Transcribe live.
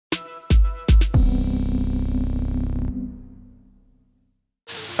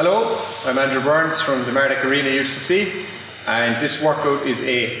Hello, I'm Andrew Burns from the Mardyke Arena UCC, and this workout is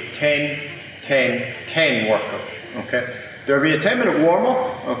a 10-10-10 workout. Okay, there'll be a 10-minute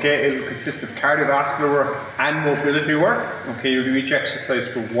warm-up. Okay, it will consist of cardiovascular work and mobility work. Okay, you'll do each exercise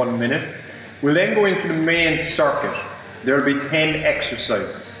for 1 minute. We'll then go into the main circuit. There'll be 10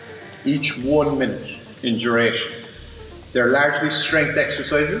 exercises, each 1 minute in duration. They're largely strength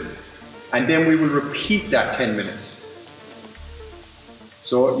exercises, and then we will repeat that 10 minutes.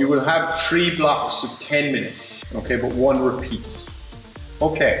 So you will have 3 blocks of 10 minutes, okay, but 1 repeats.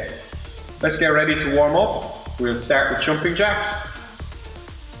 Okay, let's get ready to warm up. We'll start with jumping jacks,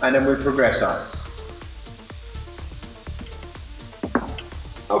 and then we'll progress on.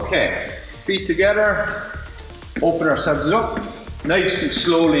 Okay, feet together, open ourselves up, nice and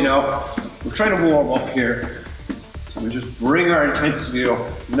slowly now. We're trying to warm up here. So we'll just bring our intensity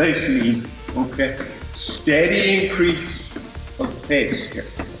up, nice and easy, okay? Steady increase of pace here.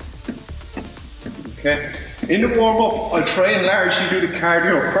 Okay, in the warm-up, I'll try and largely do the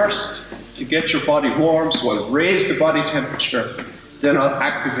cardio first to get your body warm, so I'll raise the body temperature, then I'll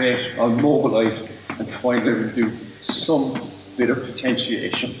activate, I'll mobilize, and finally we'll do some bit of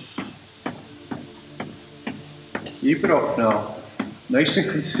potentiation. Keep it up now, nice and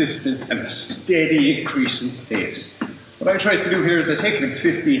consistent and a steady increase in pace. What I try to do here is I take it in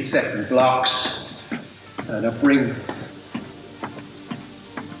 15-second blocks and I bring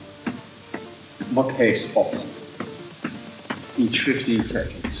my pace up each 15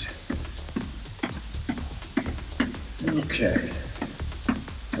 seconds. Okay.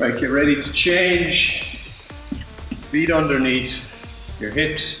 Right, get ready to change. Feet underneath your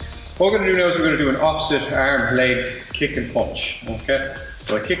hips. What we're going to do now is we're going to do an opposite arm, leg, kick and punch. Okay?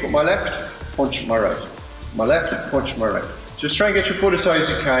 So I kick with my left, punch with my right. My left, punch with my right. Just try and get your foot as high as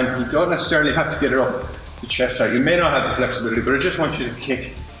you can. You don't necessarily have to get it up the chest height. You may not have the flexibility, but I just want you to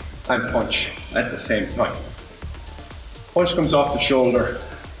kick and punch at the same time. Punch comes off the shoulder,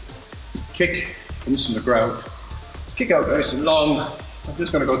 kick comes from the ground. Kick out nice and long. I'm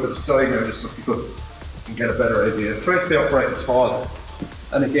just going to go to the side now just so people can get a better idea. Try and stay upright and tall.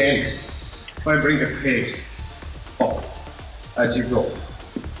 And again, try and bring the pace up as you go.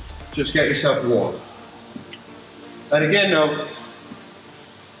 Just get yourself warm. And again now,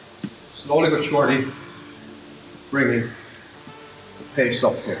 slowly but surely, bringing the pace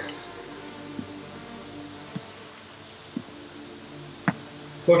up here.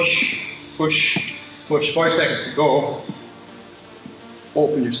 Push, push, push. 5 seconds to go.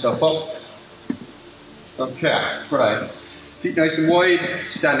 Open yourself up. Okay, right. Feet nice and wide,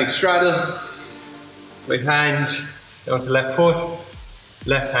 standing straddle. Right hand down to left foot,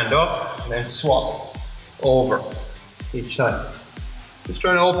 left hand up, and then swap over each time. Just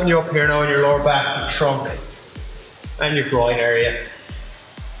trying to open you up here now in your lower back, your trunk, and your groin area.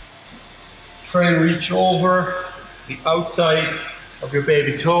 Try and reach over the outside of your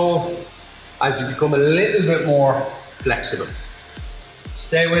baby toe as you become a little bit more flexible.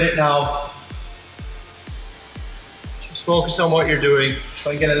 Stay with it now. Just focus on what you're doing.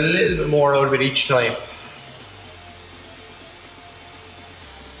 Try and get a little bit more out of it each time.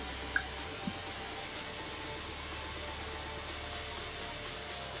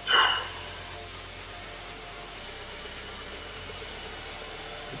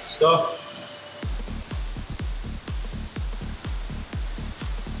 Good stuff.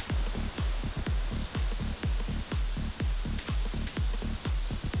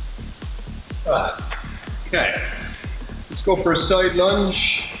 Right. Okay, let's go for a side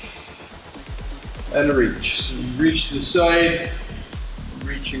lunge and a reach. So reach to the side,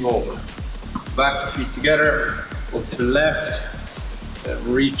 reaching over. Back to feet together, go to the left, and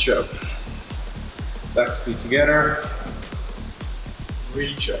reach out. Back to feet together,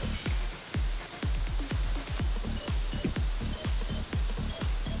 reach out.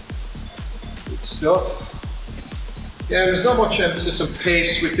 Good stuff. Yeah, there's not much emphasis on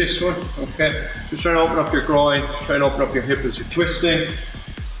pace with this one, okay? Just try and open up your groin, try and open up your hip as you're twisting.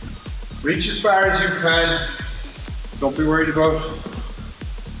 Reach as far as you can. Don't be worried about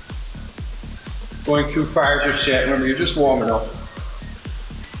going too far just yet. Remember, you're just warming up.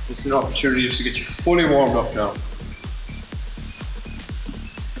 It's an opportunity just to get you fully warmed up now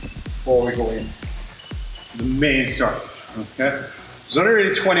before we go in to the main circuit, okay? There's only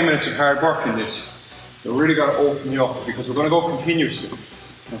really 20 minutes of hard work in this. So we're really got to open you up because we're going to go continuously.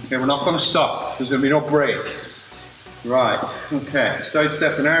 Okay, we're not going to stop. There's going to be no break. Right, okay, side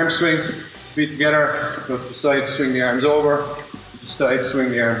step and arm swing. Feet together, go to the side, swing the arms over. To the side, swing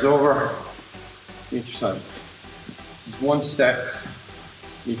the arms over. Each time. Just one step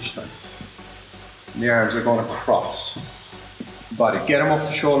each time. And the arms are going across. body. Get them up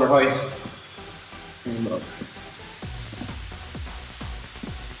to shoulder height.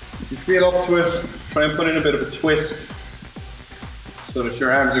 If you feel up to it, try and put in a bit of a twist so that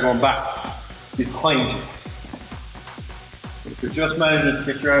your arms are going back behind you. If you're just managing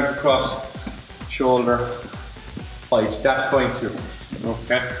to get your arms across shoulder height, that's fine too.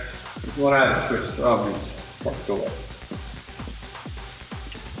 Okay? If you want to add a twist, obviously, work the way.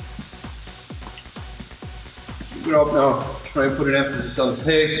 Keep it up now. Try and put an emphasis on the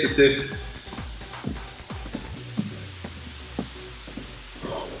pace with this.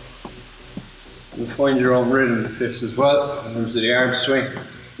 You'll find your own rhythm with this as well. In terms of the arm swing,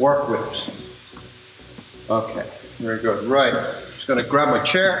 work with it. Okay, very good. Right, just going to grab my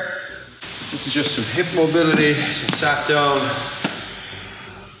chair. This is just some hip mobility. So I'm sat down,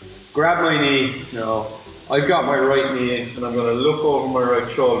 grab my knee. Now, I've got my right knee in and I'm going to look over my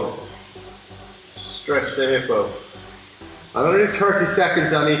right shoulder. Stretch the hip out. I'm going to do 30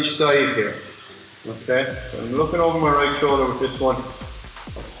 seconds on each side here. Okay, so I'm looking over my right shoulder with this one.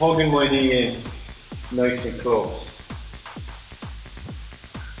 I'm hugging my knee in nice and close.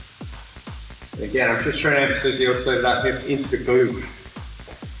 And again, I'm just trying to emphasize the outside of that hip into the glute.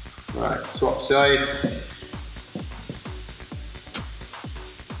 Alright, swap sides.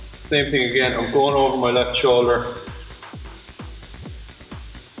 Same thing again, I'm going over my left shoulder.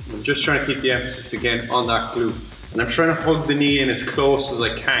 I'm just trying to keep the emphasis again on that glute. And I'm trying to hug the knee in as close as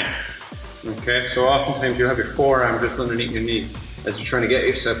I can. Okay, so oftentimes you have your forearm just underneath your knee as you're trying to get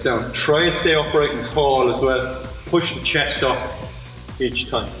yourself down. Try and stay upright and tall as well. Push the chest up each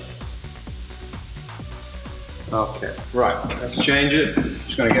time. Okay, right, let's change it.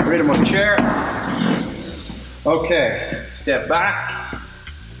 Just gonna get rid of my chair. Okay, step back,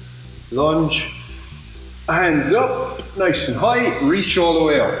 lunge, hands up, nice and high, reach all the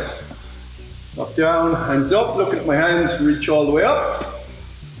way up. Up, down, hands up, look at my hands, reach all the way up.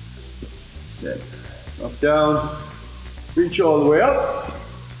 That's it. Up, down, reach all the way up.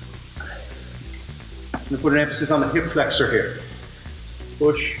 I'm gonna put an emphasis on the hip flexor here.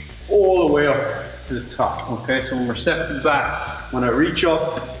 Push all the way up to the top, okay? So when we're stepping back, when I reach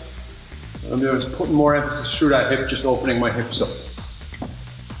up, what I'm doing is putting more emphasis through that hip, just opening my hips up.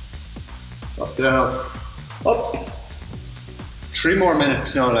 Up, down, up. 3 more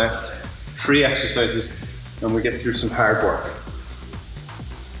minutes now left. 3 exercises, and we get through some hard work.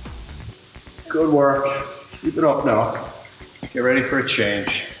 Good work. Keep it up now. Get ready for a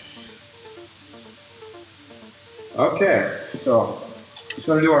change. Okay, so just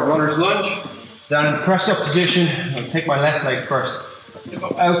going to do our runner's lunge. Down in the press up position, I'll take my left leg first.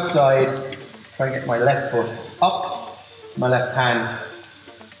 Go outside, try and get my left foot up, my left hand,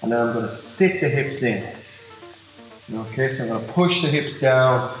 and then I'm going to sit the hips in. Okay, so I'm going to push the hips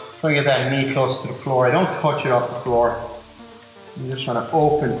down, try and get that knee close to the floor. I don't touch it off the floor. I'm just trying to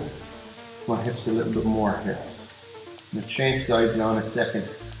open my hips a little bit more here. I'm going to change sides now in a second.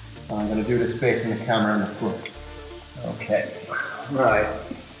 And I'm going to do this facing the camera in the front. Okay, right.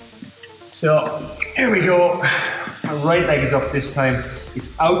 So here we go. My right leg is up this time.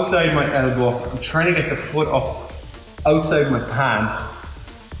 It's outside my elbow. I'm trying to get the foot up outside my palm.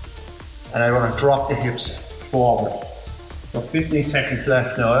 And I want to drop the hips forward. So 15 seconds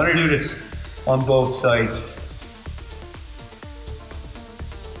left now. I'm going to do this on both sides.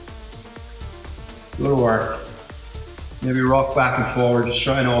 Good work. Maybe rock back and forward, just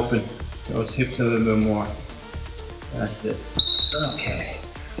try and open those hips a little bit more. That's it. Okay.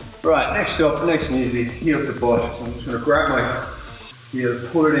 Right, next up, nice and easy, heel to butt. So I'm just going to grab my heel,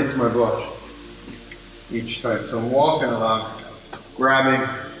 pull it into my butt each time. So I'm walking along, grabbing,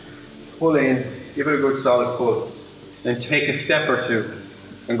 pull in, give it a good solid pull. Then take a step or two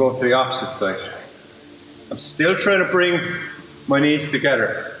and go to the opposite side. I'm still trying to bring my knees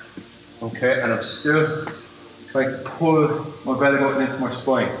together, okay? And I'm still trying to pull my belly button into my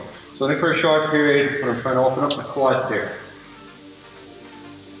spine. It's only for a short period, but I'm trying to open up my quads here.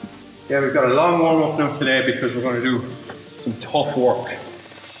 Yeah, we've got a long warm up now today because we're going to do some tough work.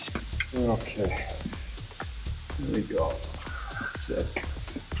 Okay, there we go. That's it.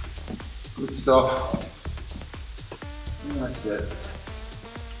 Good stuff. That's it.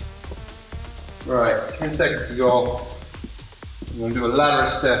 Right, 10 seconds to go. I'm going to do a lateral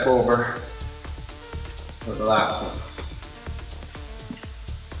step over for the last one.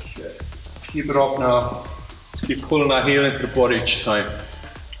 Okay. Keep it up now. Just keep pulling that heel into the butt each time.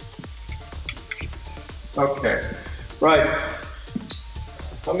 Okay, right.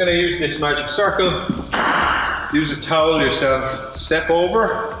 I'm going to use this magic circle. Use a towel yourself. Step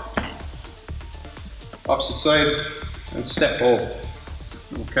over. Opposite side. And step over.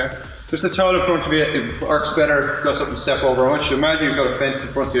 Okay? Just a towel in front of you, it works better if you've got something to step over. I want you to imagine you've got a fence in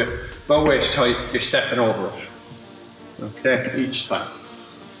front of you, about waist height, you're stepping over it. Okay, each time.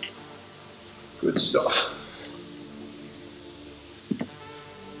 Good stuff.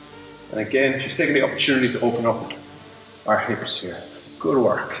 And again, just taking the opportunity to open up our hips here. Good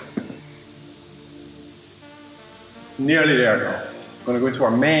work. Nearly there now. We're going to go into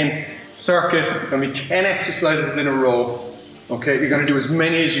our main circuit. It's going to be 10 exercises in a row. Okay, you're going to do as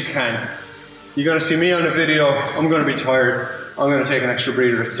many as you can. You're going to see me on the video. I'm going to be tired. I'm going to take an extra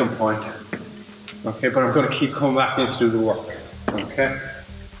breather at some point. Okay, but I'm going to keep coming back in to do the work. Okay?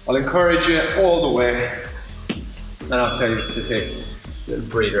 I'll encourage you all the way, and I'll tell you to take a little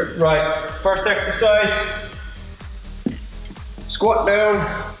breather. Right, first exercise. Squat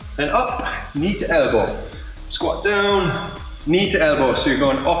down and up, knee to elbow. Squat down, knee to elbow. So you're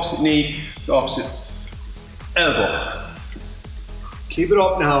going opposite knee to opposite elbow. Keep it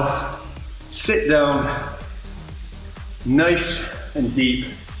up now. Sit down. Nice and deep.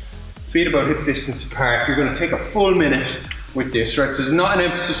 Feet about hip distance apart. You're going to take a full minute with this, right? So there's not an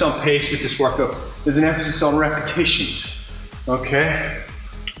emphasis on pace with this workout. There's an emphasis on repetitions. Okay?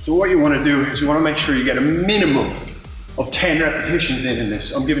 So what you want to do is you want to make sure you get a minimum of 10 repetitions in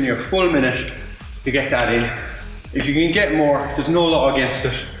this. I'm giving you a full minute to get that in. If you can get more, there's no law against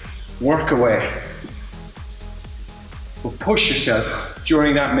it. Work away. But push yourself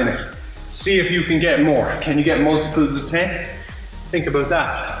during that minute. See if you can get more. Can you get multiples of 10? Think about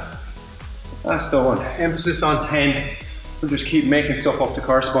that. That's the one. Emphasis on 10. We'll just keep making stuff up to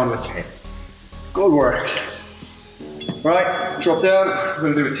correspond with 10. Good work. Right, drop down.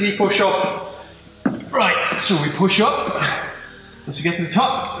 We're going to do a T push-up. Right, so we push up. Once we get to the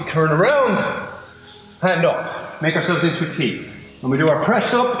top, we turn around, hand up. Make ourselves into a T. When we do our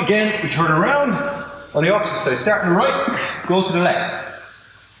press up, again, we turn around on the opposite side. Start on the right, go to the left.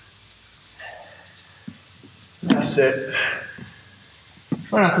 That's it.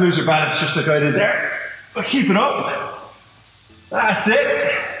 Try not to lose your balance just like I did there, but keep it up. That's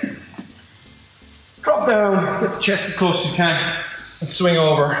it. Drop down, get the chest as close as you can, and swing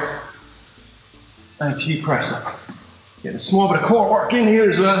over. And T press up. Get a small bit of core work in here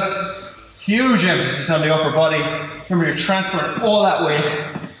as well. Huge emphasis on the upper body. Remember, you're transferring all that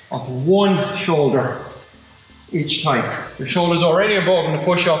weight onto one shoulder each time. Your shoulder's already involved in the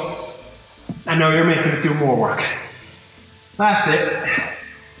push-up, and now you're making it do more work. That's it.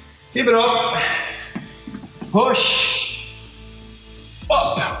 Keep it up. Push.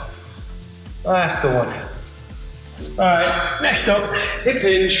 Up. That's the one. All right, next up, hip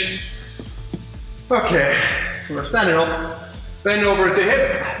hinge. Okay, we're standing up. Bend over at the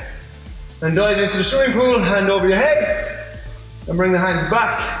hip. And dive into the swimming pool, hand over your head, and bring the hands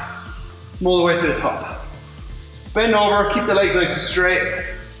back, all the way to the top. Bend over, keep the legs nice and straight.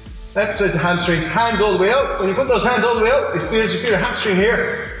 Exercise the hamstrings, hands all the way out. When you put those hands all the way out, you feel a hamstring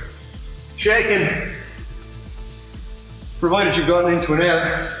here, shaking, provided you've gotten into an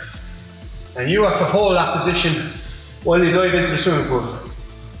L. And you have to hold that position while you dive into the swimming pool.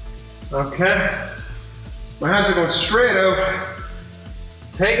 Okay? My hands are going straight out.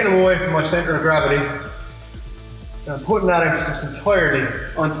 Taking them away from my center of gravity and putting that emphasis entirely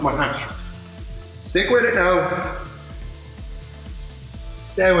onto my hamstrings. Stick with it now.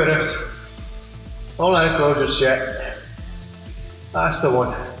 Stay with us. Don't let it go just yet. That's the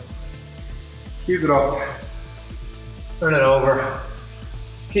one. Keep it up. Turn it over.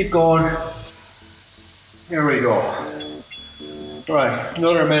 Keep going. Here we go. Right,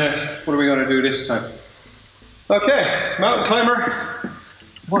 another minute. What are we going to do this time? Okay, mountain climber.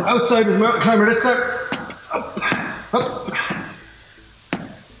 One outside with mountain climber this time. Up, up.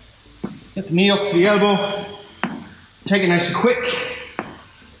 Get the knee up to the elbow. Take it nice and quick.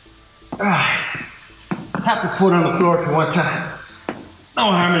 Alright. Tap the foot on the floor if you want to. No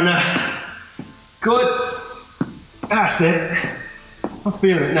harm in that. Good. That's it. I'm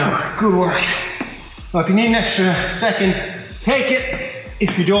feeling it now. Good work. Well, if you need an extra second, take it.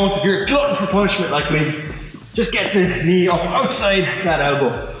 If you don't, if you're a glutton for punishment like me, just get the knee up outside that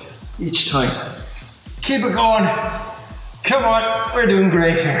elbow each time. Keep it going. Come on, we're doing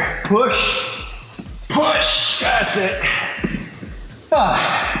great here. Push, push, that's it.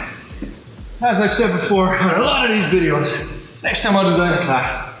 Alright, as I've said before on a lot of these videos, next time I design a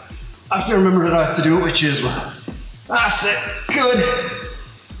class, I have to remember that I have to do it with you as well. That's it, good.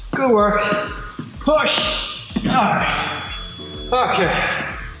 Good work. Push. Alright.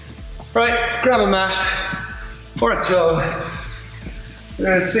 Okay. Right, grab a mat. Or a towel, and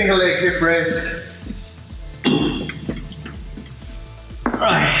then single leg hip raise.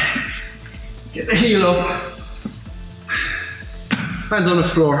 Right, get the heel up. hands on the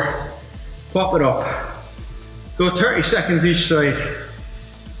floor, pop it up. Go 30 seconds each side.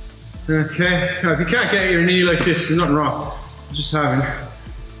 Okay, now if you can't get your knee like this, there's nothing wrong. Just having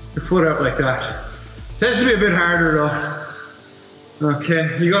your foot out like that. Tends to be a bit harder though.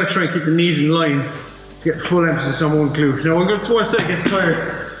 Okay, you gotta try and keep the knees in line. Get full emphasis on one glute. Now when one side gets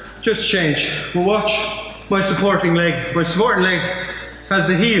tired, just change. We'll watch my supporting leg. My supporting leg has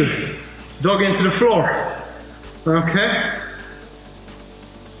the heel dug into the floor. Okay?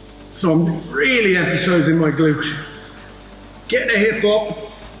 So I'm really emphasizing my glute. Get the hip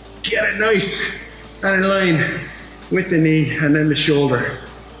up, get it nice and in line with the knee and then the shoulder.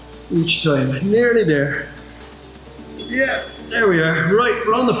 Each time, nearly there. Yeah, there we are. Right,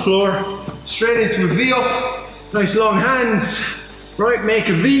 we're on the floor, straight into a V up. Nice long hands. Right, make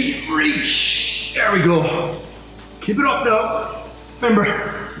a V, reach. There we go. Keep it up now.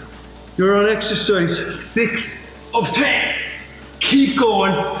 Remember, you're on exercise 6 of 10. Keep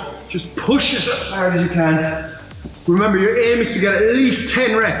going. Just push yourself as hard as you can. Remember, your aim is to get at least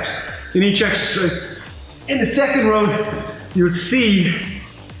 10 reps in each exercise. In the second round, you'll see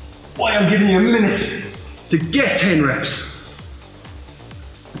why I'm giving you a minute to get 10 reps.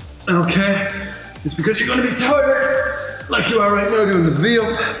 Okay? It's because you're gonna be tired, like you are right now doing the V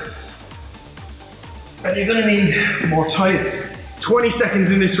up. And you're gonna need more time. 20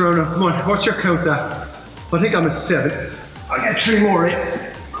 seconds in this round now. Come on, what's your count at? I think I'm at 7. I'll get 3 more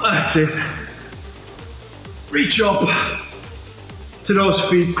in. That's it. Reach up to those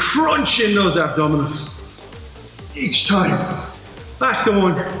feet, crunch in those abdominals. Each time. That's the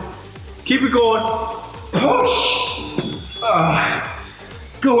one. Keep it going. Push.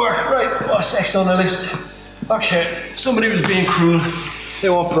 Good work. Right, what's next on the list? Okay, somebody was being cruel. They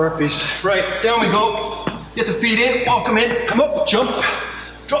want burpees. Right, down we go. Get the feet in, walk them in. Come up, jump.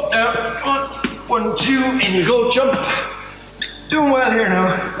 Drop down. 1, 2, in you go, jump. Doing well here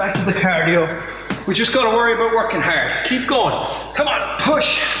now. Back to the cardio. We just gotta worry about working hard. Keep going. Come on,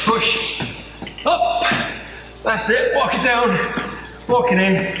 push, push. Up. That's it, walk it down. Walk it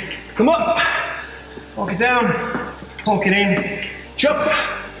in. Come up. Walk it down. Walk it in. Jump.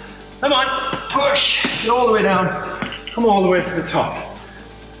 Come on, push. Get all the way down. Come all the way to the top.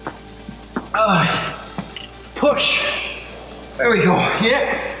 Alright. Push. There we go.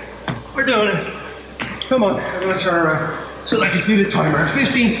 Yeah. We're doing it. Come on, I'm gonna turn around so that I can see the timer.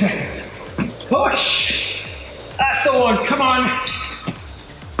 15 seconds. Push. That's the one. Come on.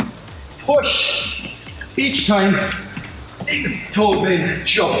 Push. Each time, dig the toes in,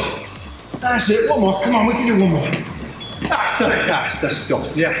 jump. That's it. One more. Come on, we can do one more. That's the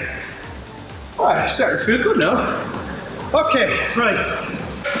stuff. Yeah. Alright, starting to feel good now. Okay, right.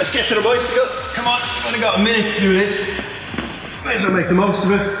 Let's get to the bicycle. Come on, I've only got a minute to do this. Might as well make the most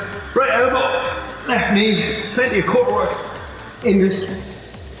of it. Right elbow, left knee, plenty of core work in this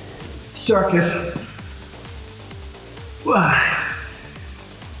circuit. Right.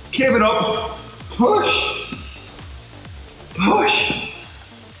 Keep it up. Push. Push.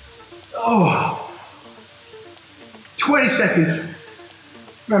 Oh. 20 seconds.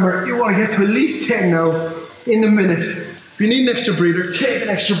 Remember, you want to get to at least 10 now in the minute. If you need an extra breather, take an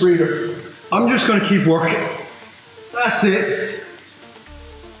extra breather. I'm just going to keep working. That's it.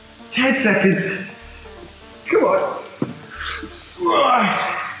 10 seconds. Come on.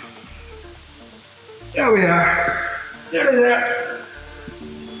 Right. There we are. There.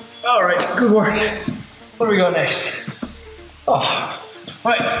 All right, good work. What do we got next? Oh,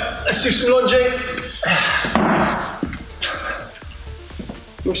 right, let's do some lunging.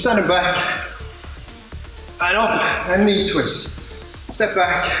 We're standing back and up and knee twist. Step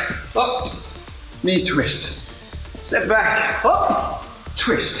back, up, knee twist. Step back, up,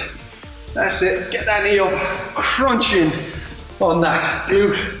 twist. That's it, get that knee up, crunching on that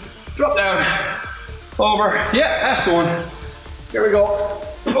glute. Drop down, over, yeah, that's the one. Here we go,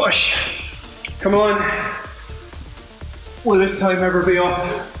 push. Come on. Will this time ever be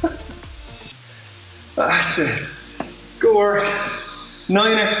up? That's it, good work.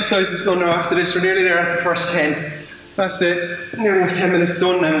 9 exercises done now after this. We're nearly there at the first 10. That's it. Nearly have 10 minutes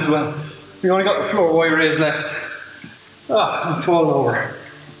done now as well. We only got the floor wire raise left. I'm falling over.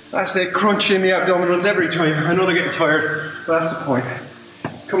 That's it. Crunching the abdominals every time. I know they're getting tired, but that's the point.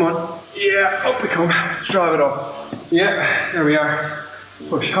 Come on. Yeah, up we come. Drive it up. Yeah, there we are.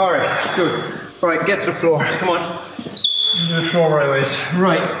 Push. All right, good. All right, get to the floor. Come on. Do the floor right ways.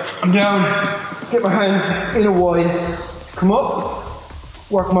 Right, I'm down. Get my hands in a Y. Come up.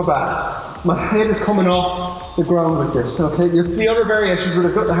 Work my back. My head is coming off the ground with this, okay? You'll see other variations where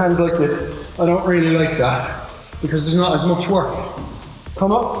I've got the hands like this. I don't really like that because there's not as much work.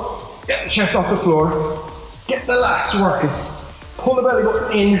 Come up, get the chest off the floor, get the lats working. pull the belly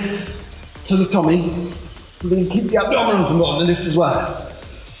button in to the tummy, so we can keep the abdominals involved in this as well.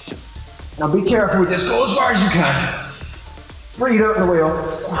 Now be careful with this, go as far as you can. Breathe out on the way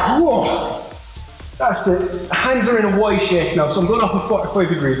up. Whoa. That's it. Hands are in a Y shape now, so I'm going up at 45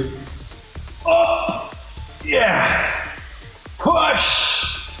 degrees. Up. Yeah.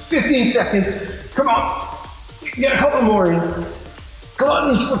 Push. 15 seconds. Come on. Get a couple more in.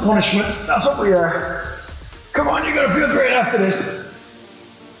 Gluttons for punishment. That's what we are. Come on, you're gonna feel great after this.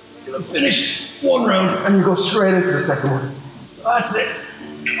 You'll have finished one round and you go straight into the second one. That's it.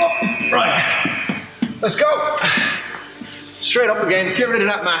 Up. Right. Let's go. Straight up again. Get rid of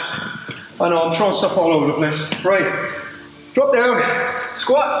that mat. I know, I'm throwing stuff all over the place. Right. Drop down.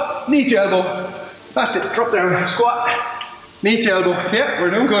 Squat. Knee to elbow. That's it. Drop down. Squat. Knee to elbow. Yeah, we're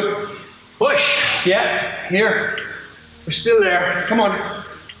doing good. Push. Yeah. Here. We're still there. Come on.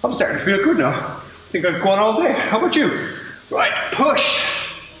 I'm starting to feel good now. I think I've gone all day. How about you? Right. Push.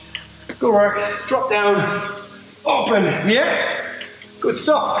 Good work. Drop down. Open. Yeah. Good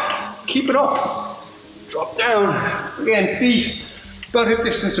stuff. Keep it up. Drop down. Again, feet about hip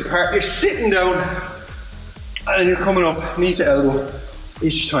distance apart. You're sitting down and then you're coming up knee to elbow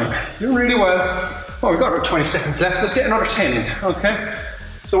each time. You're doing really well. Oh, we've got about 20 seconds left. Let's get another 10 in, okay?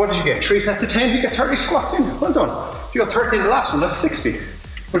 So what did you get? 3 sets of 10? You get 30 squats in. Well done. If you got 30 in the last one, that's 60.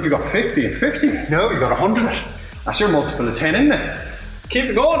 What if you got 50 and 50? No, you got 100. That's your multiple of 10 in there. Keep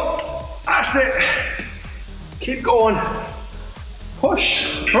it going. That's it. Keep going. Push.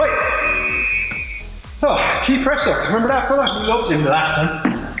 Right. Oh, T press up. Remember that fella? We loved him the last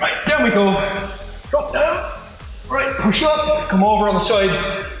time. Right, down we go. Drop down. Right, push up. Come over on the side.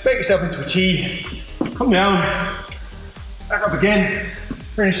 Make yourself into a T. Come down. Back up again.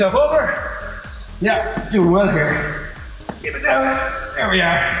 Bring yourself over. Yeah, doing well here. Keep it down. There we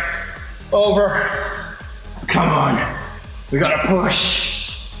are. Over. Come on. We gotta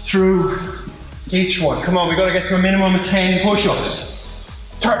push through each one. Come on, we gotta get to a minimum of 10 push-ups.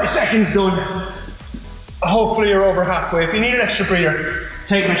 30 seconds done. Hopefully you're over halfway. If you need an extra breather,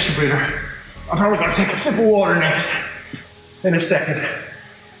 take an extra breather. I'm probably gonna take a sip of water next in a second.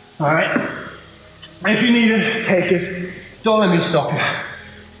 All right? If you need it, take it. Don't let me stop you.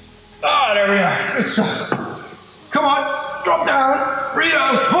 Ah, there we are. Good stuff. Come on, drop down, breathe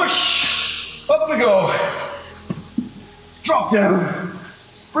out, push. Up we go. Drop down,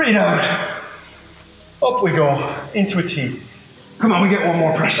 breathe out. Up we go, into a T. Come on, we get one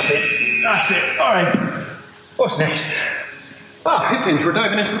more press up in. That's it, all right. What's next? Ah, hip hinge, we're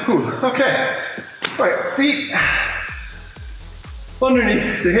diving into the pool. Okay, right, feet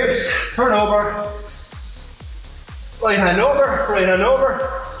underneath the hips, turn over. Right hand over, right hand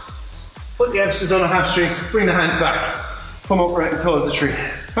over. Put the emphasis on the hamstrings, bring the hands back. Come upright and towards the tree.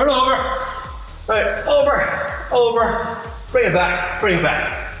 Turn over, right, over, over. Bring it back, bring it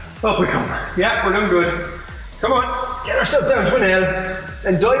back. Up we come. Yeah, we're doing good. Come on, get ourselves down to an L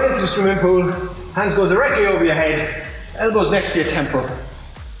and dive into the swimming pool. Hands go directly over your head, elbows next to your temple.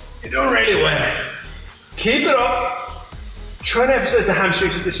 You're doing really well. Keep it up. Try to emphasize the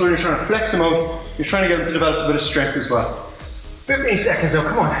hamstrings with this one. You're trying to flex them out. You're trying to get them to develop a bit of strength as well. 15 seconds now,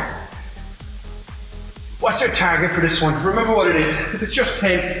 come on. What's your target for this one? Remember what it is. If it's just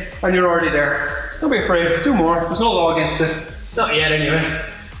 10 and you're already there, don't be afraid, do more. There's no law against it. Not yet anyway.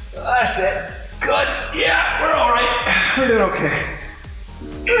 That's it. Good, yeah, we're all right. We're doing okay.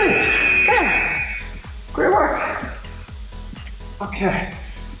 Brilliant, okay. Great work. Okay,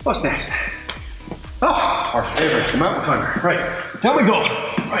 what's next? Oh, our favorite, the mountain climber. Right, down we go.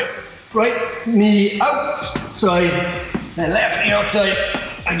 Right knee outside, and left knee outside.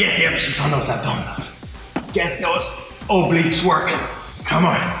 And get the emphasis on those abdominals. Get those obliques working. Come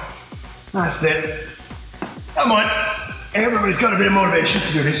on. That's it. Come on. Everybody's got a bit of motivation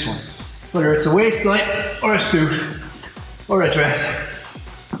to do this one. Whether it's a waistline, or a suit, or a dress,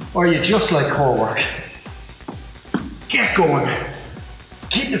 or you just like core work. Get going.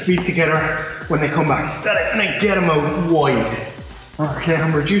 Keep the feet together when they come back static, and then get them out wide. Okay,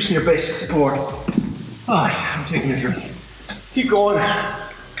 I'm reducing your base of support. Alright, I'm taking a drink. Keep going,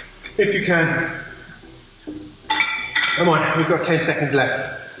 if you can. Come on, we've got 10 seconds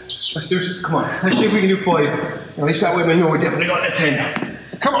left. Let's do it, come on, let's see if we can do 5. At least that way we know we definitely got the 10.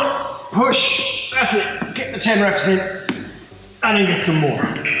 Come on, push, that's it. Get the 10 reps in, and then get some more.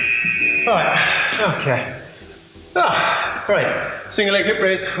 Alright, okay. Right, single leg hip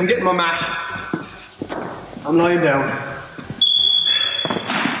raise. I'm getting my mat. I'm lying down.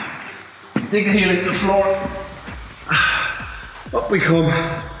 Dig the heel into the floor. Up we come.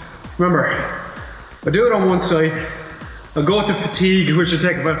 Remember, I do it on one side. I'll go to fatigue, which will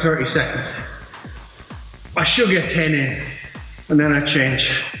take about 30 seconds. I should get 10 in. and then I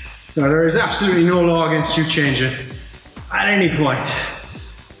change. Now there is absolutely no law against you changing at any point.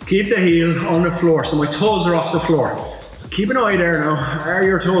 Keep the heel on the floor, so my toes are off the floor. Keep an eye there now, are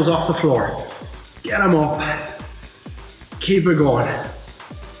your toes off the floor? Get them up, keep it going.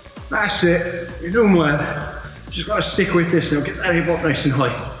 That's it, you're doing well. Just gotta stick with this now, get that hip up nice and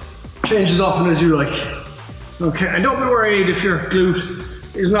high. Change as often as you like. Okay, and don't be worried if your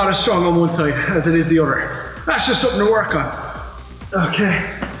glute is not as strong on one side as it is the other. That's just something to work on. Okay,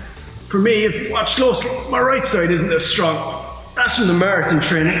 for me, if you watch closely, my right side isn't as strong. That's from the marathon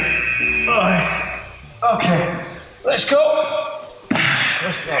training. All right, okay, let's go.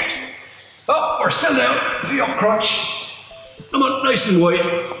 What's next? Oh, we're still down, feet up crunch. Come on, nice and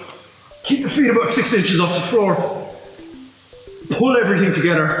wide. Keep the feet about 6 inches off the floor. Pull everything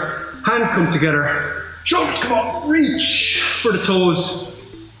together. Hands come together. Shoulders come up. Reach for the toes.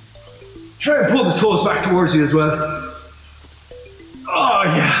 Try and pull the toes back towards you as well. Oh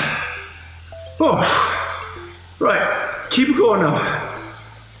yeah. Oh. Right. Keep it going now.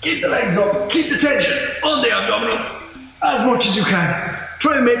 Keep the legs up. Keep the tension on the abdominals as much as you can.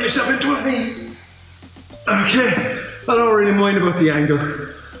 Try and make yourself into a V. Okay. I don't really mind about the angle.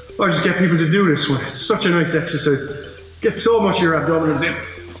 I just get people to do this one. It's such a nice exercise. Get so much of your abdominals in.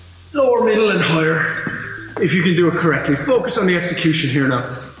 Lower, middle, and higher. If you can do it correctly. Focus on the execution here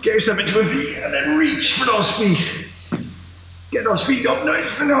now. Get yourself into a V and then reach for those feet. Get those feet up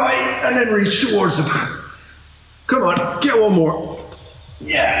nice and high and then reach towards them. Come on, get one more.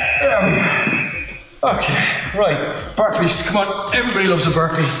 Yeah. Okay, right. Burpees, come on. Everybody loves a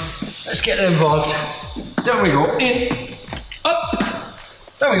burpee. Let's get involved. Down we go. In, up.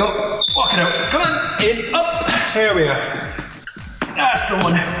 There we go. Walk it out. Come on. In, up. Here we are. That's the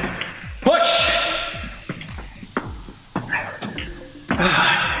one. Push.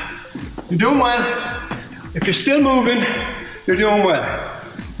 You're doing well. If you're still moving, you're doing well.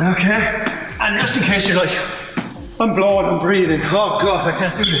 Okay? And just in case you're like, I'm blowing, I'm breathing. Oh God, I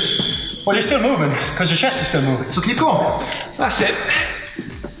can't do this. Well, you're still moving because your chest is still moving. So keep going. That's it.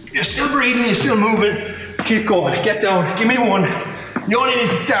 You're still breathing, you're still moving. Keep going. Get down. Give me one. You only need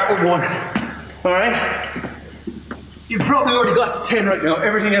to start with one. All right? You've probably already got to 10 right now.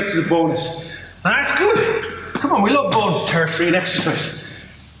 Everything else is a bonus. And that's good. Come on, we love bonus territory in exercise.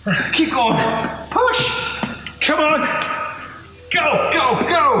 Keep going. Push. Come on. Go, go,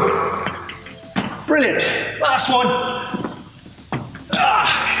 go. Brilliant. Last one.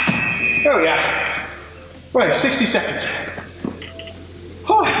 There we are. Right, 60 seconds.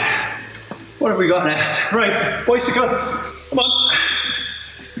 All right. What have we got left? Right, bicycle. Come on.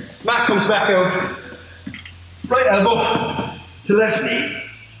 Mat comes back out. Right elbow to left knee.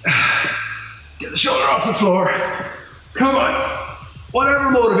 Get the shoulder off the floor. Come on.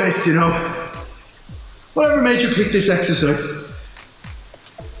 Whatever motivates you, know. Whatever made you pick this exercise.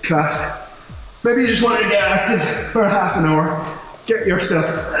 Class. Maybe you just wanted to get active for half an hour. Get yourself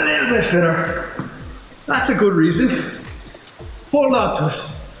a little bit fitter. That's a good reason. Hold on to it.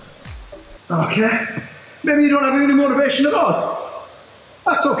 Okay. Maybe you don't have any motivation at all.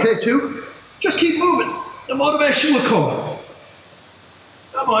 That's okay too. Just keep moving. The motivation will come.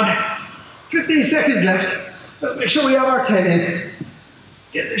 Come on. 15 seconds left. Let's make sure we have our 10 in.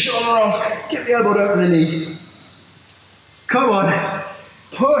 Get the shoulder off. Get the elbow down to the knee. Come on.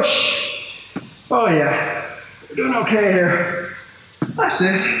 Push. Oh yeah. We're doing okay here. That's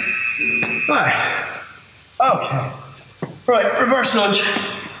it. Right. Okay. Right, reverse lunge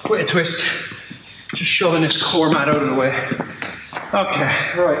with a twist. Just shoving this core mat out of the way.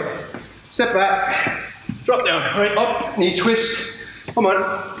 Okay, right. Step back. Drop down. Right, up, knee twist. Come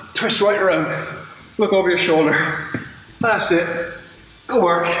on. Twist right around. Look over your shoulder. That's it. Good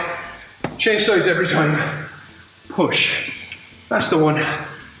work. Change sides every time. Push. That's the one.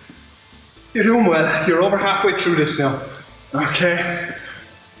 You're doing well. You're over halfway through this now. Okay.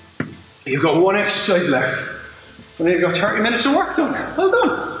 You've got one exercise left. And then you've got 30 minutes of work done. Well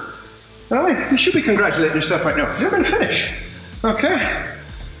done. All right. You should be congratulating yourself right now. You're going to finish. Okay.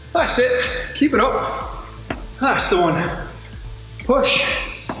 That's it. Keep it up. That's the one. Push.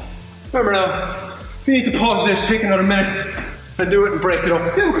 Remember now, if you need to pause this, take another minute and do it and break it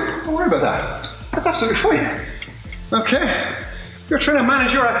up. Don't worry about that. That's absolutely fine. Okay. You're trying to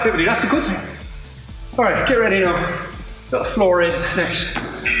manage your activity. That's the good thing. All right, get ready now. Got the floor raised next.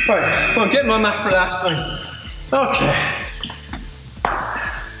 All right, well, I'm getting my mat for last time. Okay.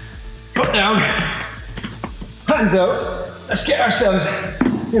 Put down. Hands out. Let's get ourselves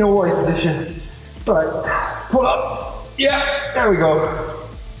in a warrior position. All right, pull up. Yeah, there we go.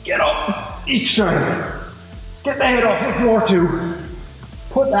 Get up each time. Get the head off the floor too.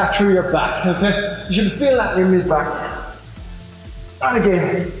 Put that through your back, okay? You should feel that in your mid back. And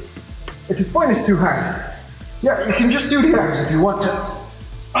again, if you find this too hard, yeah, you can just do the arms if you want to.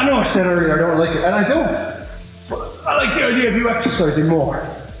 I know I said earlier I don't like it, and I don't, but I like the idea of you exercising more.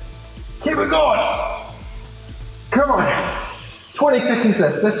 Keep it going. Come on. 20 seconds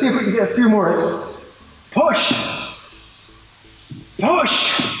left. Let's see if we can get a few more. Push.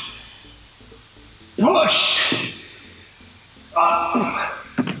 Push. Push. Up.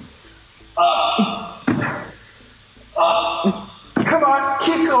 Up. Up. Come on,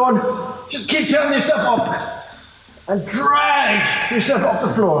 keep going. Just keep turning yourself up and drag yourself off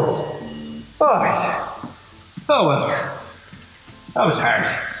the floor. All right. Oh well, that was hard.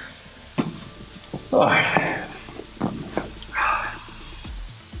 All right.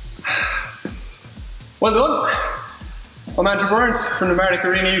 Well done. I'm Andrew Burns from the Mardyke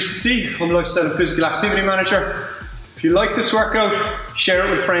Arena UCC. I'm Lifestyle and Physical Activity Manager. If you like this workout, share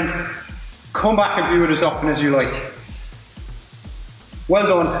it with a friend. Come back and view it as often as you like. Well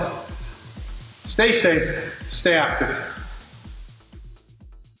done. Stay safe, stay active.